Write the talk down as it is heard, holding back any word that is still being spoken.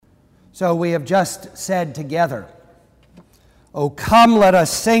So we have just said together, "O come, let us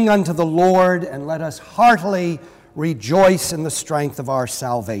sing unto the Lord, and let us heartily rejoice in the strength of our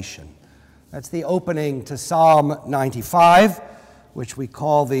salvation." That's the opening to Psalm 95, which we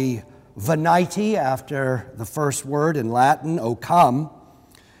call the Venite, after the first word in Latin, "O come."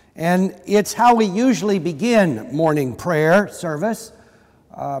 And it's how we usually begin morning prayer service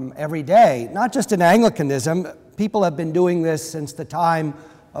every day. Not just in Anglicanism. People have been doing this since the time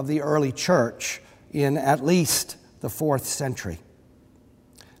of the early church in at least the 4th century.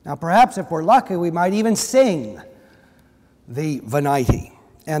 Now, perhaps if we're lucky, we might even sing the Venite.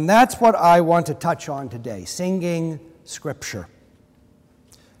 And that's what I want to touch on today, singing Scripture.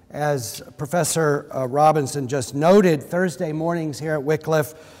 As Professor Robinson just noted, Thursday mornings here at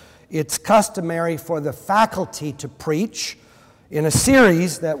Wycliffe, it's customary for the faculty to preach in a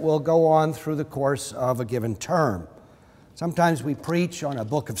series that will go on through the course of a given term. Sometimes we preach on a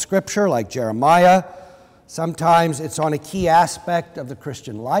book of Scripture like Jeremiah. Sometimes it's on a key aspect of the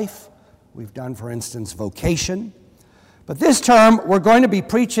Christian life. We've done, for instance, vocation. But this term, we're going to be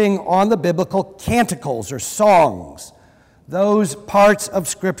preaching on the biblical canticles or songs, those parts of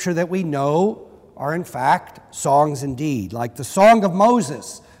Scripture that we know are in fact songs indeed, like the Song of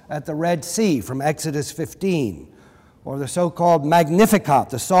Moses at the Red Sea from Exodus 15, or the so-called Magnificat,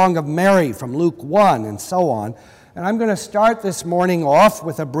 the Song of Mary from Luke 1, and so on. And I'm going to start this morning off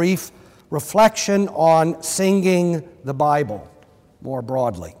with a brief reflection on singing the Bible more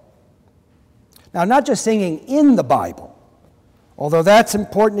broadly. Now, not just singing in the Bible, although that's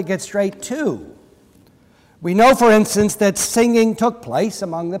important to get straight to. We know, for instance, that singing took place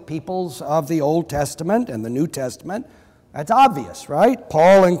among the peoples of the Old Testament and the New Testament. That's obvious, right?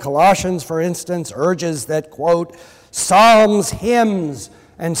 Paul in Colossians, for instance, urges that, quote, "Psalms, hymns,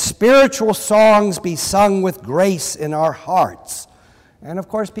 and spiritual songs be sung with grace in our hearts." And of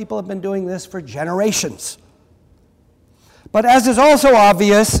course, people have been doing this for generations. But as is also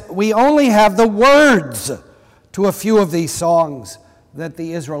obvious, we only have the words to a few of these songs that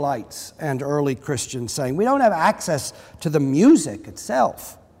the Israelites and early Christians sang. We don't have access to the music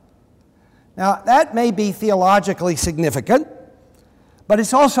itself. Now, that may be theologically significant, but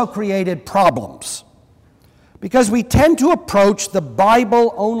it's also created problems, because we tend to approach the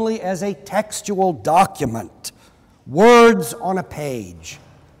Bible only as a textual document, words on a page,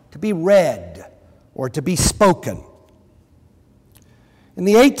 to be read or to be spoken. In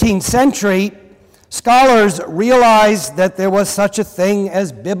the 18th century, scholars realized that there was such a thing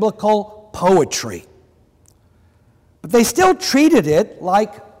as biblical poetry. But they still treated it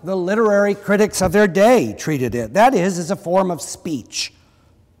like the literary critics of their day treated it. That is, as a form of speech.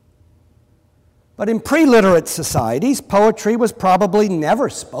 But in pre-literate societies, poetry was probably never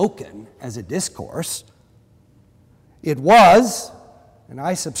spoken as a discourse. It was, and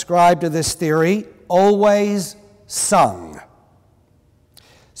I subscribe to this theory, always sung.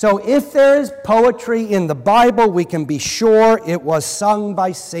 So if there is poetry in the Bible, we can be sure it was sung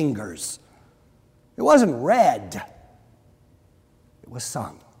by singers. It wasn't read. It was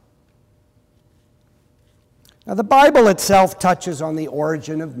sung. Now, the Bible itself touches on the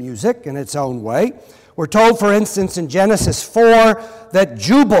origin of music in its own way. We're told, for instance, in Genesis 4, that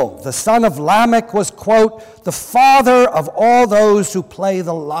Jubal, the son of Lamech, was, quote, "the father of all those who play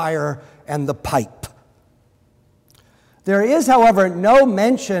the lyre and the pipe." There is, however, no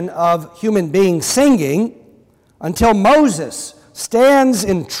mention of human beings singing until Moses stands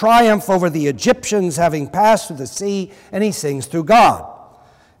in triumph over the Egyptians, having passed through the sea, and he sings through God.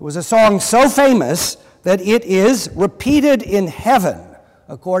 It was a song so famous that it is repeated in heaven,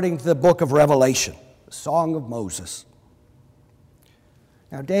 according to the book of Revelation, the Song of Moses.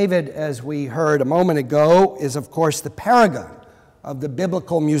 Now, David, as we heard a moment ago, is, of course, the paragon of the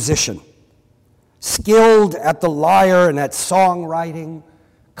biblical musician, skilled at the lyre and at songwriting,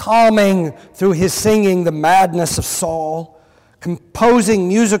 calming through his singing the madness of Saul, composing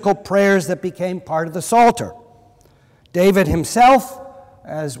musical prayers that became part of the Psalter. David himself,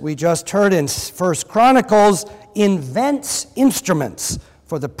 as we just heard in 1 Chronicles, invents instruments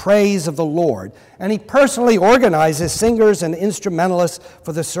for the praise of the Lord, and he personally organizes singers and instrumentalists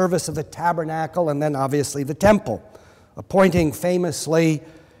for the service of the tabernacle and then obviously the temple, appointing famously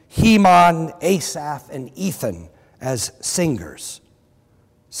Heman, Asaph, and Ethan as singers.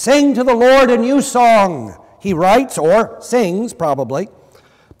 "Sing to the Lord a new song," he writes, or sings probably.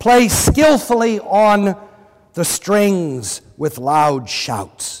 "Play skillfully on the strings with loud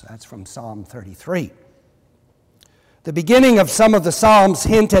shouts." That's from Psalm 33. The beginning of some of the Psalms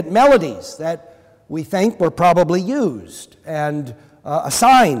hint at melodies that we think were probably used and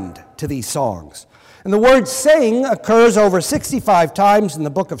assigned to these songs. And the word sing occurs over 65 times in the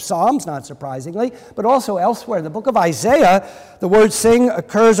book of Psalms, not surprisingly, but also elsewhere. In the book of Isaiah, the word sing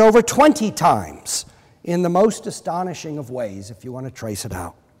occurs over 20 times in the most astonishing of ways, if you want to trace it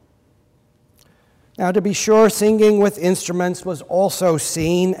out. Now, to be sure, singing with instruments was also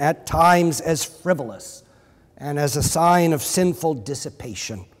seen at times as frivolous and as a sign of sinful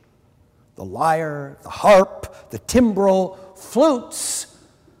dissipation. The lyre, the harp, the timbrel, flutes,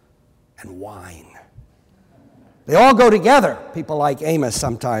 and wine. They all go together, people like Amos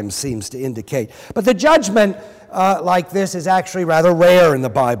sometimes seems to indicate. But the judgment like this is actually rather rare in the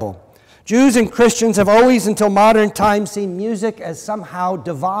Bible. Jews and Christians have always, until modern times, seen music as somehow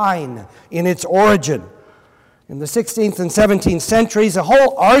divine in its origin. In the 16th and 17th centuries, a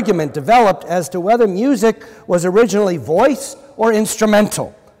whole argument developed as to whether music was originally voice or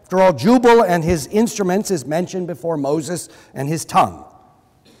instrumental. After all, Jubal and his instruments is mentioned before Moses and his tongue.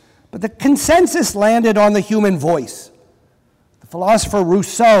 But the consensus landed on the human voice. The philosopher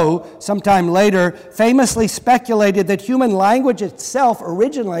Rousseau, sometime later, famously speculated that human language itself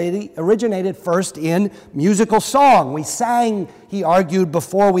originated first in musical song. We sang, he argued,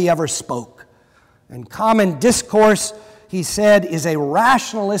 before we ever spoke. And common discourse, he said, is a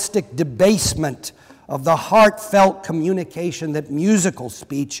rationalistic debasement of the heartfelt communication that musical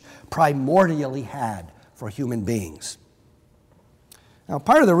speech primordially had for human beings. Now,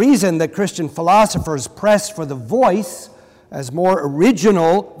 part of the reason that Christian philosophers pressed for the voice as more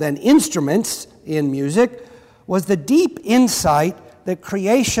original than instruments in music was the deep insight that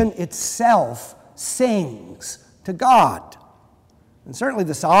creation itself sings to God. And certainly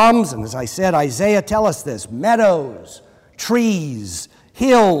the Psalms, and as I said, Isaiah tell us this: meadows, trees,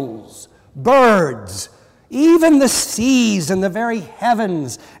 hills, birds, even the seas and the very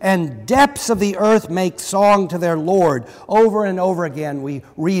heavens and depths of the earth make song to their Lord. Over and over again we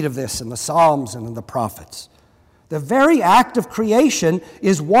read of this in the Psalms and in the prophets. The very act of creation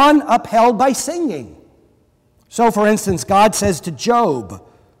is one upheld by singing. So, for instance, God says to Job,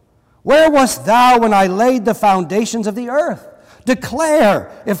 "Where wast thou when I laid the foundations of the earth? Declare,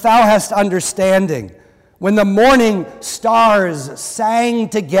 if thou hast understanding, when the morning stars sang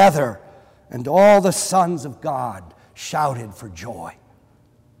together, and all the sons of God shouted for joy."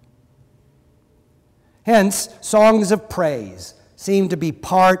 Hence, songs of praise seem to be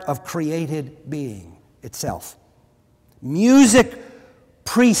part of created being itself. Music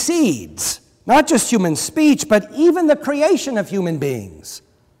precedes not just human speech, but even the creation of human beings.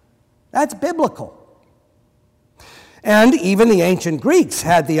 That's biblical. And even the ancient Greeks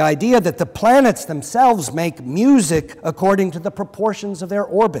had the idea that the planets themselves make music according to the proportions of their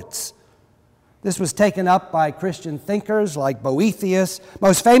orbits. This was taken up by Christian thinkers like Boethius,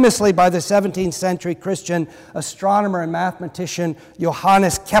 most famously by the 17th century Christian astronomer and mathematician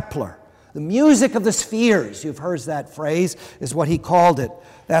Johannes Kepler. The music of the spheres, you've heard that phrase, is what he called it,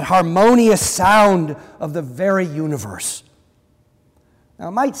 that harmonious sound of the very universe. Now,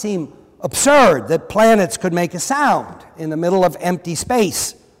 it might seem absurd that planets could make a sound in the middle of empty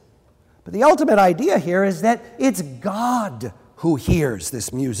space, but the ultimate idea here is that it's God who hears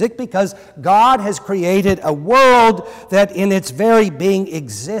this music, because God has created a world that in its very being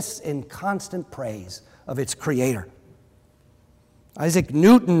exists in constant praise of its creator. Isaac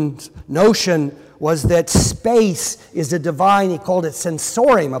Newton's notion was that space is a divine, he called it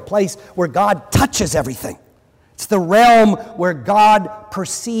sensorium, a place where God touches everything. It's the realm where God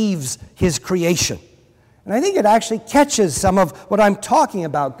perceives his creation. And I think it actually catches some of what I'm talking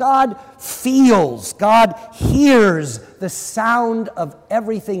about. God feels, God hears the sound of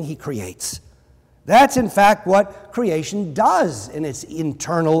everything he creates. That's in fact what creation does in its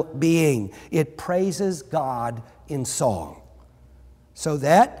internal being. It praises God in song. So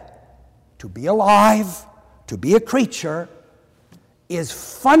that to be alive, to be a creature, is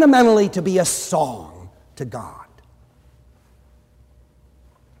fundamentally to be a song to God.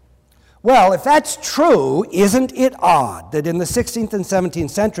 Well, if that's true, isn't it odd that in the 16th and 17th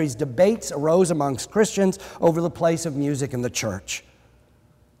centuries, debates arose amongst Christians over the place of music in the church?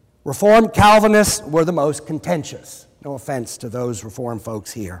 Reformed Calvinists were the most contentious. No offense to those Reformed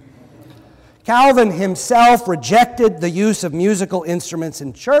folks here. Calvin himself rejected the use of musical instruments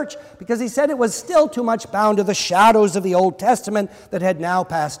in church because he said it was still too much bound to the shadows of the Old Testament that had now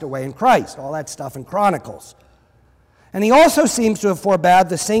passed away in Christ. All that stuff in Chronicles. And he also seems to have forbade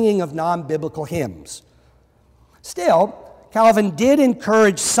the singing of non-biblical hymns. Still, Calvin did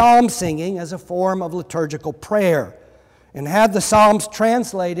encourage psalm singing as a form of liturgical prayer and had the psalms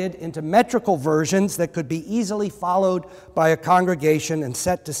translated into metrical versions that could be easily followed by a congregation and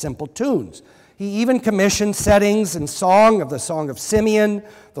set to simple tunes. He even commissioned settings and song of the Song of Simeon,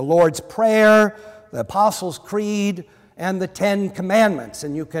 the Lord's Prayer, the Apostles' Creed, and the Ten Commandments,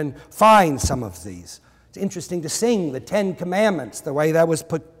 and you can find some of these. It's interesting to sing the Ten Commandments, the way that was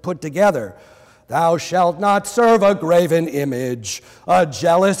put together. Thou shalt not serve a graven image. A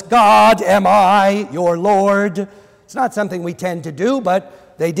jealous God am I, your Lord. It's not something we tend to do,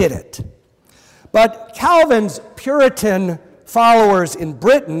 but they did it. But Calvin's Puritan followers in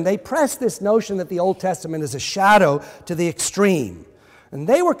Britain, they pressed this notion that the Old Testament is a shadow to the extreme. And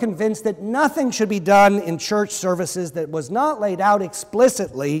they were convinced that nothing should be done in church services that was not laid out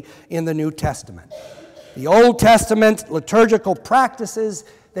explicitly in the New Testament. The Old Testament liturgical practices,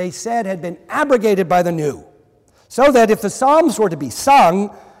 they said, had been abrogated by the New, so that if the Psalms were to be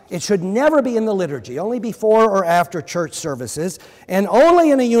sung, it should never be in the liturgy, only before or after church services, and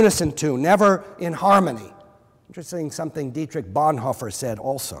only in a unison tune, never in harmony. Interesting, something Dietrich Bonhoeffer said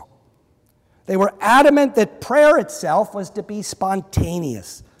also. They were adamant that prayer itself was to be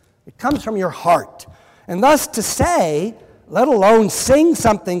spontaneous. It comes from your heart. And thus to say, let alone sing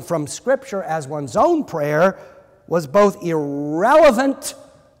something from Scripture as one's own prayer, was both irrelevant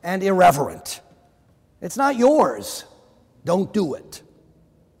and irreverent. It's not yours. Don't do it.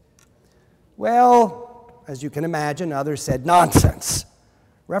 Well, as you can imagine, others said nonsense.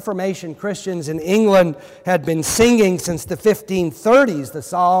 Reformation Christians in England had been singing since the 1530s the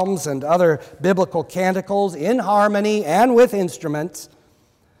Psalms and other biblical canticles in harmony and with instruments.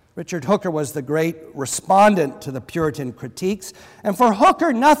 Richard Hooker was the great respondent to the Puritan critiques, and for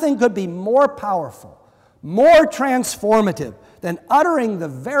Hooker, nothing could be more powerful, more transformative than uttering the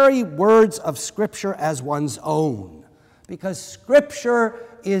very words of Scripture as one's own, because Scripture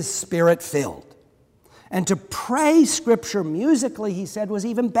is Spirit-filled. And to pray Scripture musically, he said, was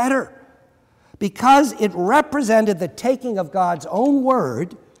even better, because it represented the taking of God's own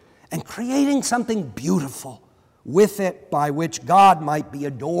word and creating something beautiful with it by which God might be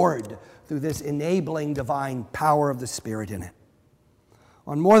adored through this enabling divine power of the Spirit in it.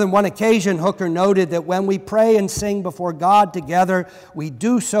 On more than one occasion, Hooker noted that when we pray and sing before God together, we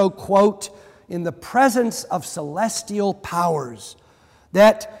do so, quote, in the presence of celestial powers,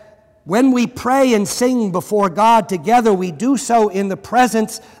 that when we pray and sing before God together, we do so in the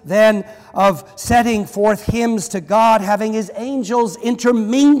presence then of setting forth hymns to God, having his angels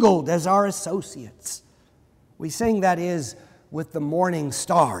intermingled as our associates. We sing, that is, with the morning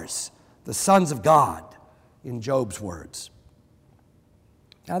stars, the sons of God, in Job's words.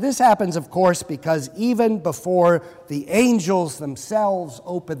 Now this happens, of course, because even before the angels themselves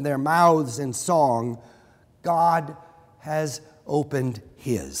open their mouths in song, God has opened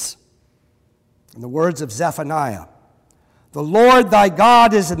his. In the words of Zephaniah, the Lord thy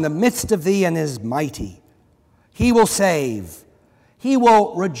God is in the midst of thee and is mighty. He will save. He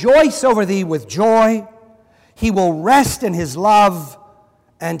will rejoice over thee with joy. He will rest in his love,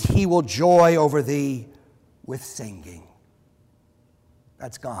 and he will joy over thee with singing.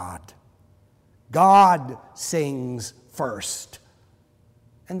 That's God. God sings first,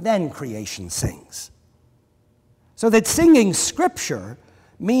 and then creation sings. So that singing Scripture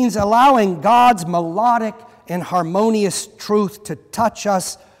means allowing God's melodic and harmonious truth to touch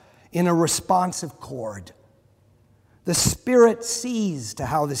us in a responsive chord. The Spirit sees to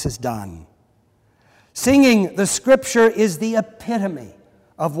how this is done. Singing the Scripture is the epitome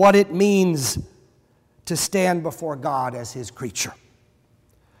of what it means to stand before God as his creature.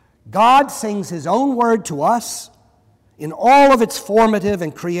 God sings his own word to us in all of its formative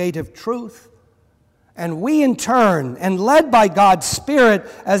and creative truth, and we in turn, and led by God's Spirit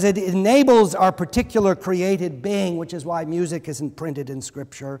as it enables our particular created being, which is why music isn't printed in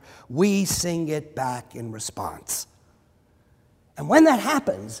Scripture, we sing it back in response. And when that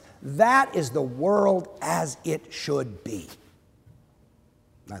happens, that is the world as it should be.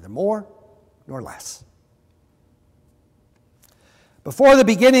 Neither more nor less. Before the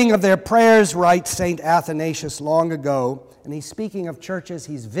beginning of their prayers, writes St. Athanasius long ago, and he's speaking of churches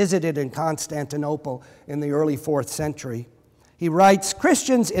he's visited in Constantinople in the early 4th century. He writes,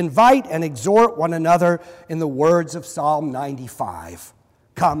 Christians invite and exhort one another in the words of Psalm 95.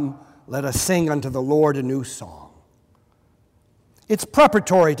 Come, let us sing unto the Lord a new song. It's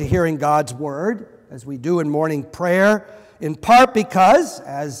preparatory to hearing God's word, as we do in morning prayer, in part because,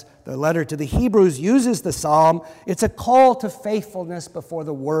 as the letter to the Hebrews uses the psalm, it's a call to faithfulness before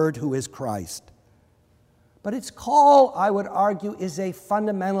the Word who is Christ. But its call, I would argue, is a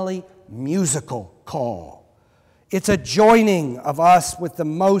fundamentally musical call. It's a joining of us with the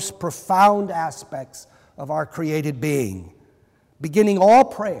most profound aspects of our created being, beginning all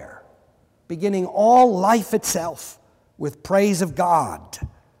prayer, beginning all life itself with praise of God,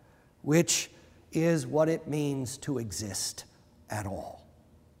 which is what it means to exist at all.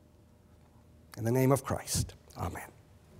 In the name of Christ, amen.